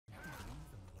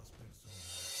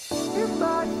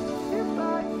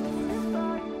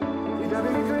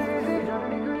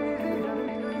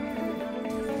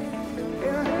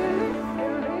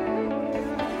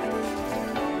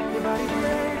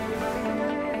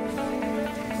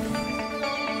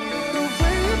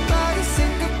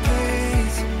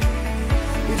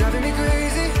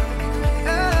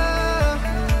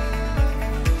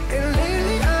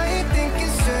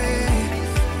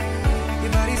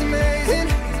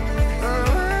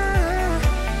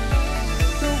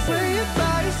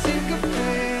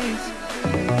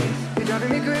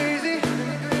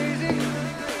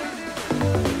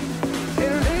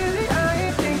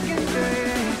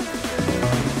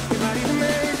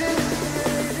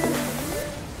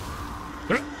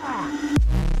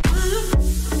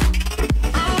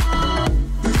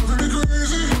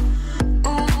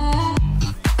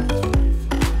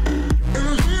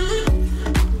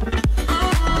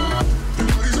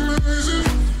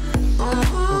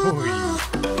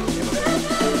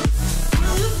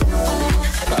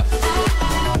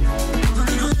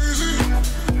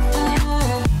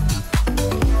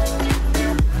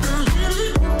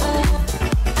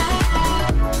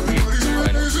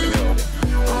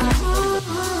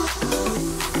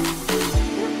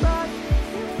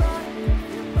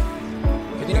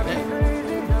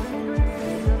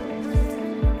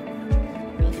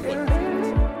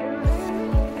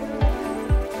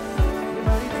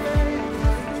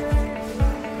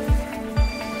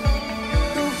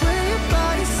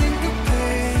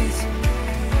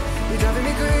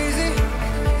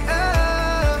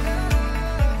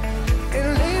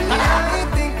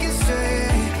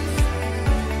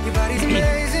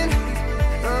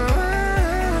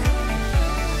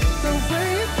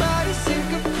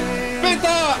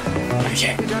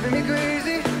noche.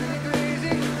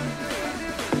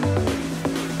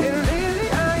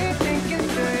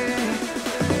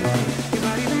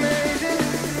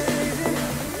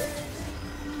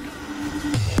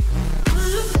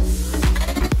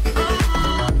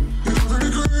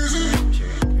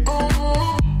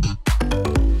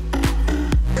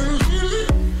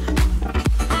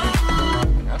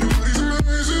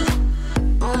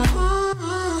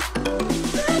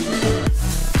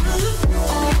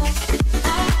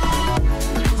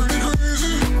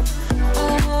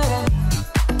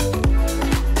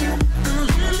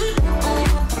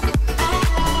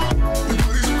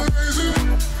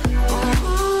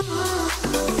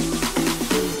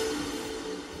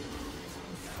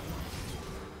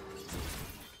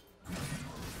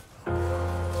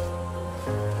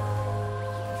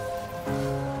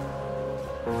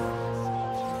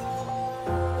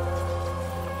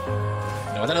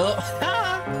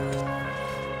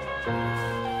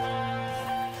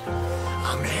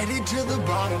 I'm headed to the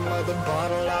bottom of the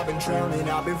bottle. I've been drowning,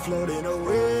 I've been floating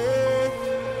away.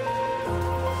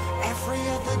 Every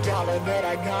other dollar that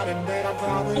I got in bed, I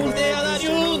probably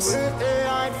DARIUS!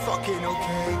 I ain't fucking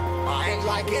okay. I ain't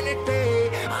liking it,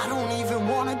 babe. I don't even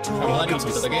wanna do it. I've been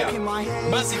stuck in my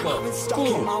ways.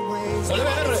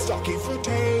 I've been stuck in for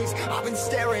days. I've been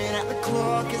staring at the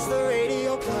clock as the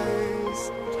radio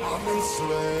plays. I've been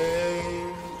slave.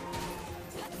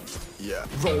 Yeah,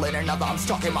 rolling another, I'm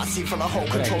stuck in my seat for the whole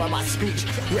control of my speech.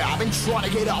 Yeah, I've been trying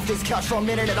to get off this couch for a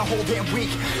minute and a whole damn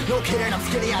week. No kidding, I'm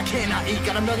skinny, I cannot eat.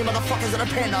 Got a million motherfuckers that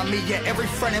depend on me. Yeah, every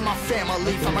friend in my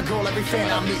family, from a girl, every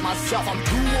fan I meet myself. I'm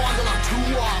too on till I'm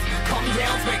too off. Come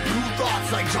down, make new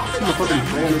thoughts, like jumping off that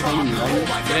rooftop. Oh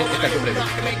my God, I do not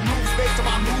make moves based on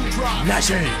my mood drops. Like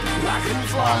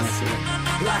who's lost?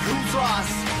 Like who's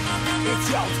lost? It's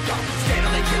yo,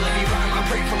 steadily killing me, running my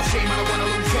brain full of shame. I don't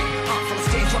wanna lose it. Full of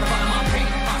stage, trying to find my pain.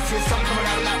 I see the sun coming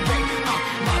out of that rain.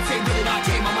 Montag really not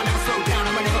game. I'ma never slow down.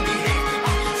 I'ma never behave.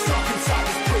 Stuck inside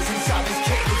this prison, inside this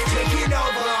cage. It's taking over.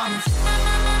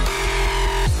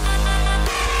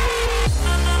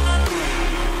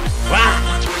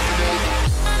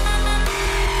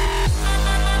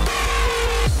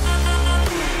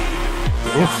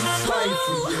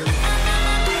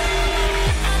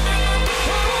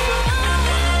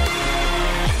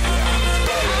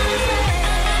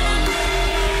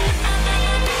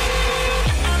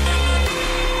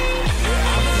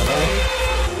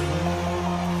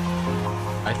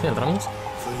 Ahí entramos.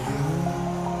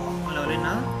 No logré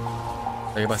nada.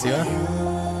 ¿Qué pasiva? ¿La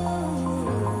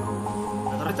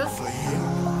torreta?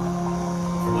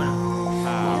 Bueno.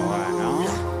 Ah, bueno.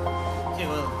 Sí,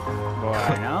 bueno.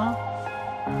 Bueno.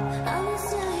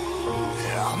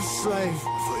 I'm a slave for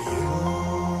you.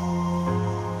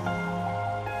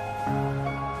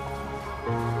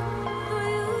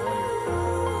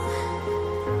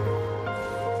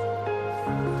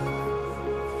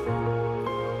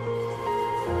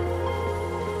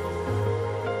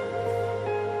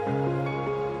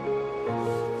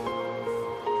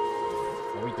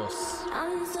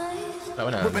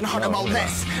 Whipping hard on my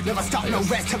list. Never stop, no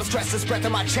rest. Till the stress is breath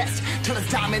in my chest. Till it's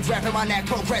diamonds wrapping my neck.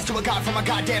 Progress to a god from a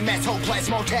goddamn mess. Hopeless,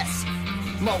 more tests.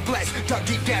 More blessed. Dug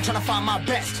deep down trying to find my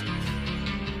best.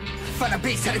 Find a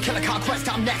beast, had to kill a conquest.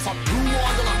 I'm next. I'm too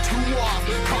on till I'm too off.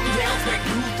 Come down, make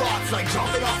new thoughts. Like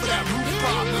jumping off of that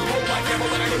rooftop. Hold my devil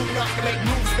when I do not to make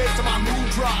moves based on my mood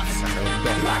drops.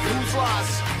 Like who's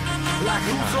lost? Like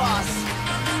who's lost?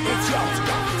 It's yo,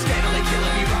 steadily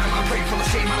killing me, running my brain full of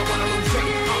shame. I don't wanna lose it.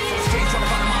 I'm full of stage, trying to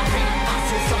find my pain. I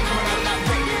see the sun coming out of that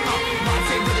rain. My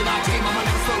day really not game. I'ma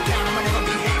never slow down. I'ma never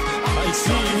behave. I'm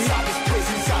stuck inside this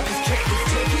prison, inside this cage. It's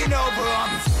taking over.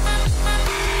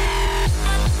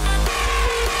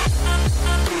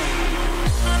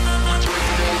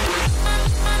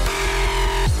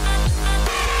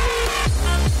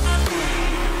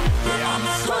 Yeah, I'm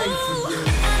a slave for you.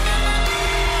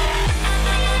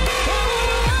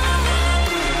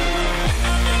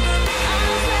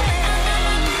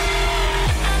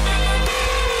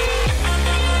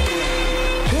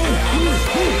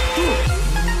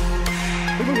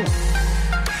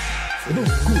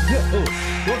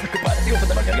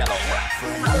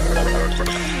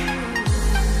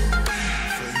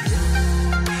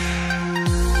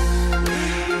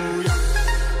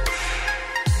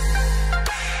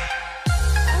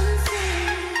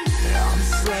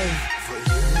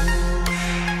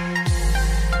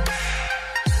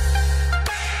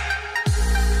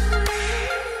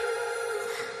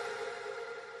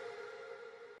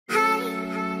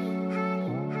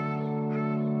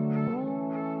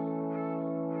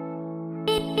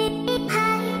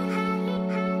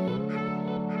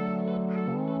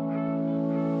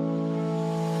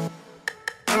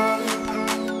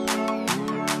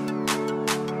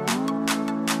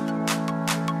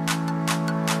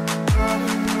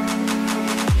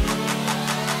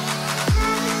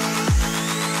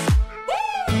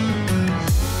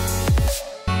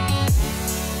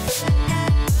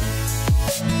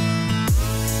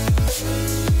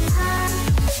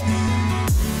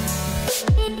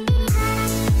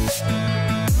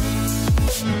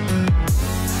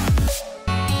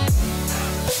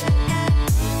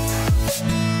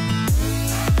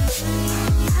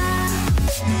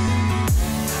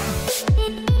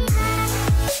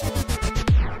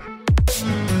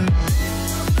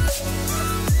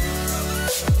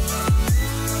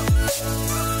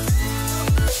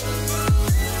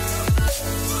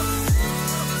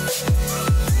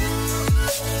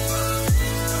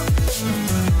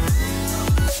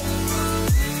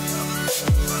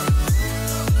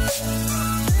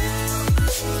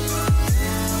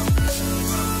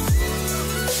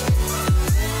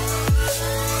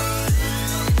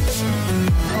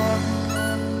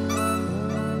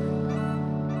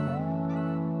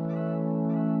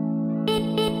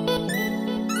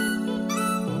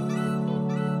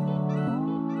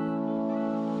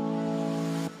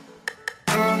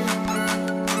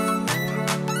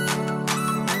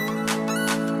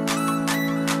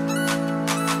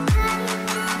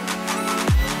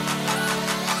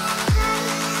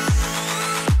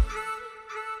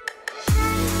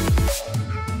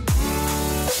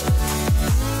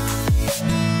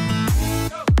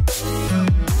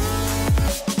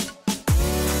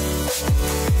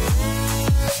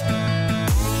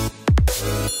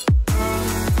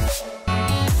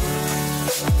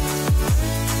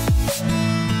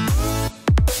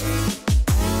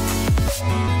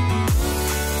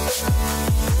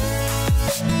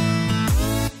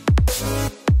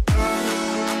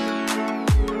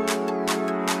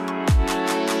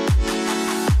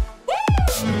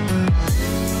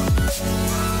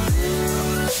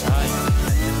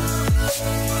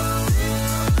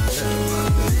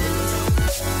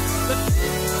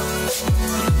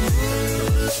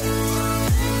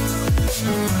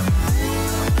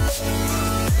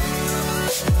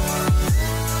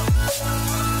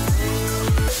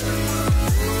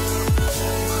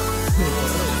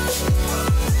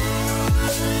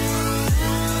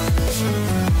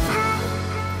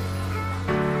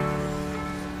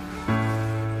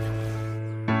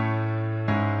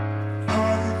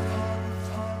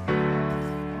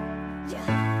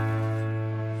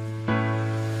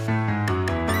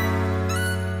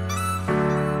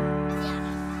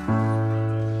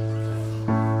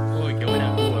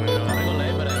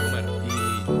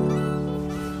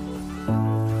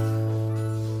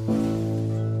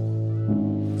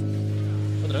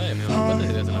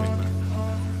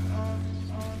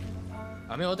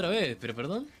 Spamea otra vez, pero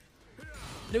perdón.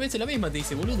 3 veces la misma te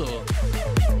dice, boludo.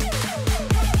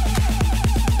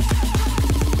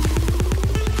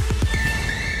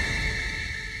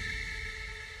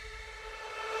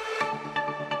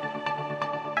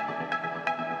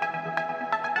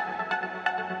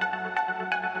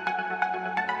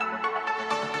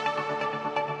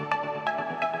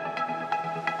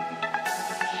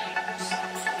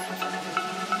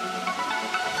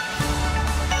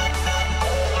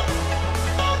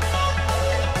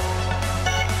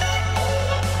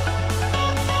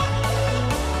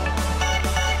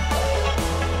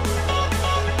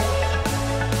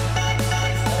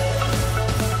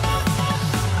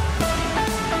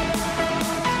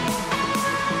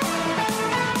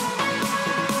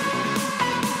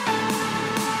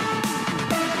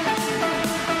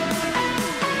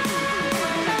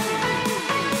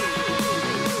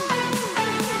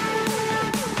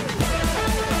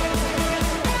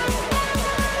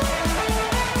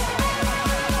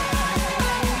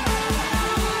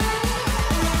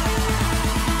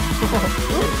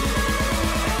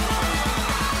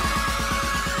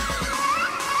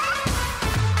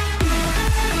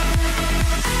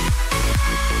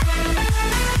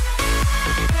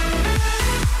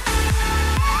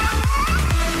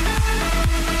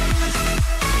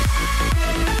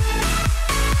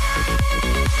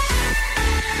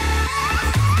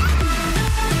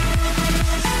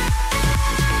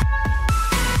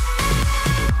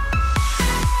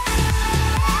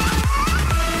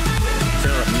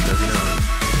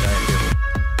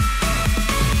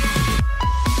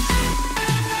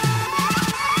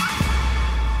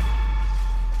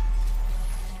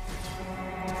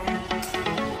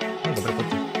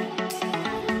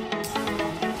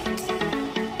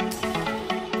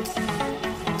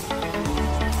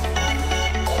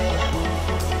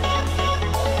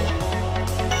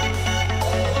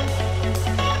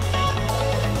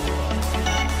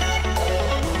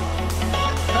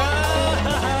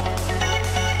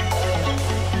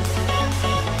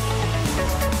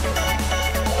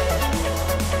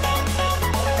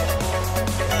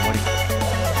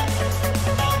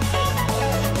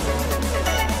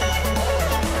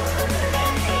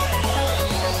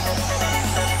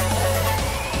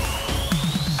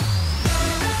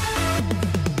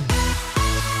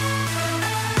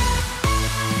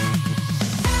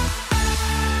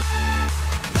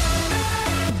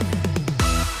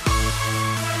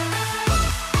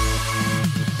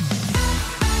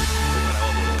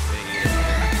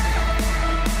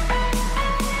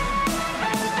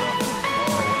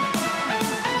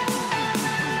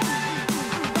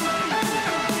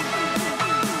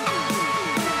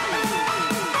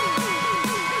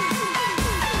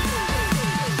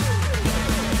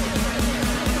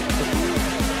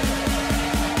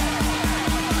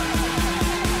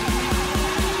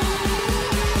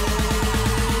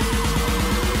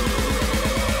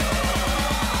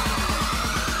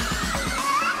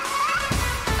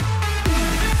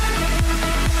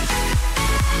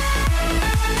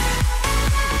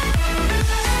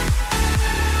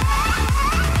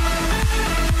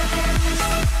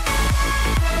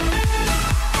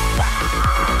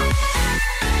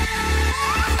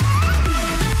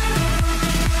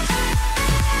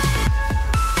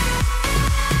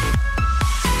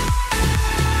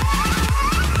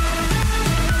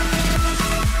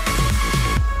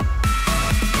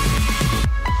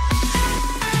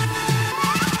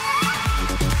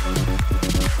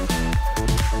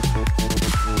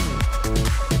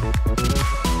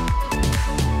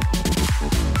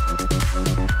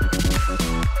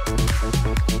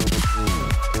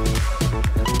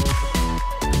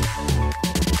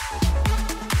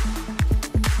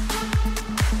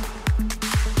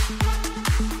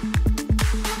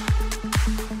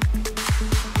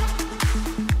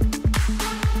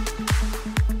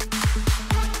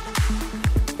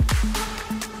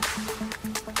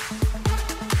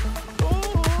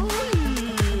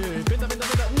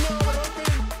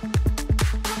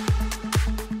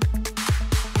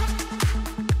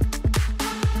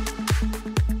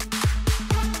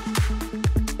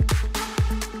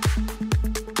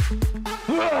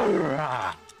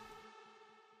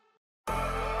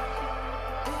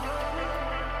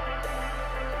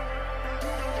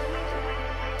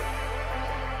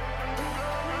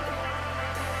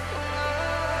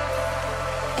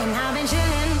 And I've been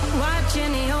chilling,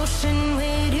 watching the ocean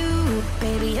with you.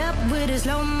 Baby, up with a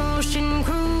slow motion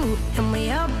crew. And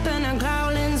we up in our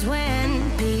growlings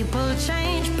when people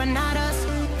change, but not us.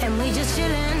 And we just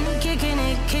chilling, kicking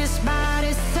it, kissed by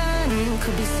the sun.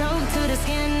 Could be soaked to the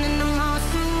skin in the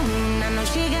monsoon. I know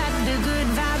she got the good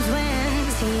vibes when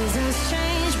seasons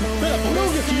change, but when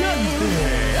the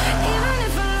Even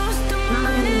if I lost the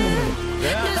money,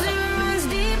 the zero runs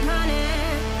deep, honey.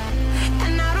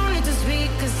 And I don't need to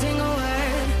speak a single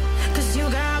word, 'cause you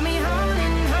got me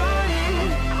holding.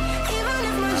 Even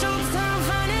if my jokes aren't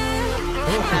funny,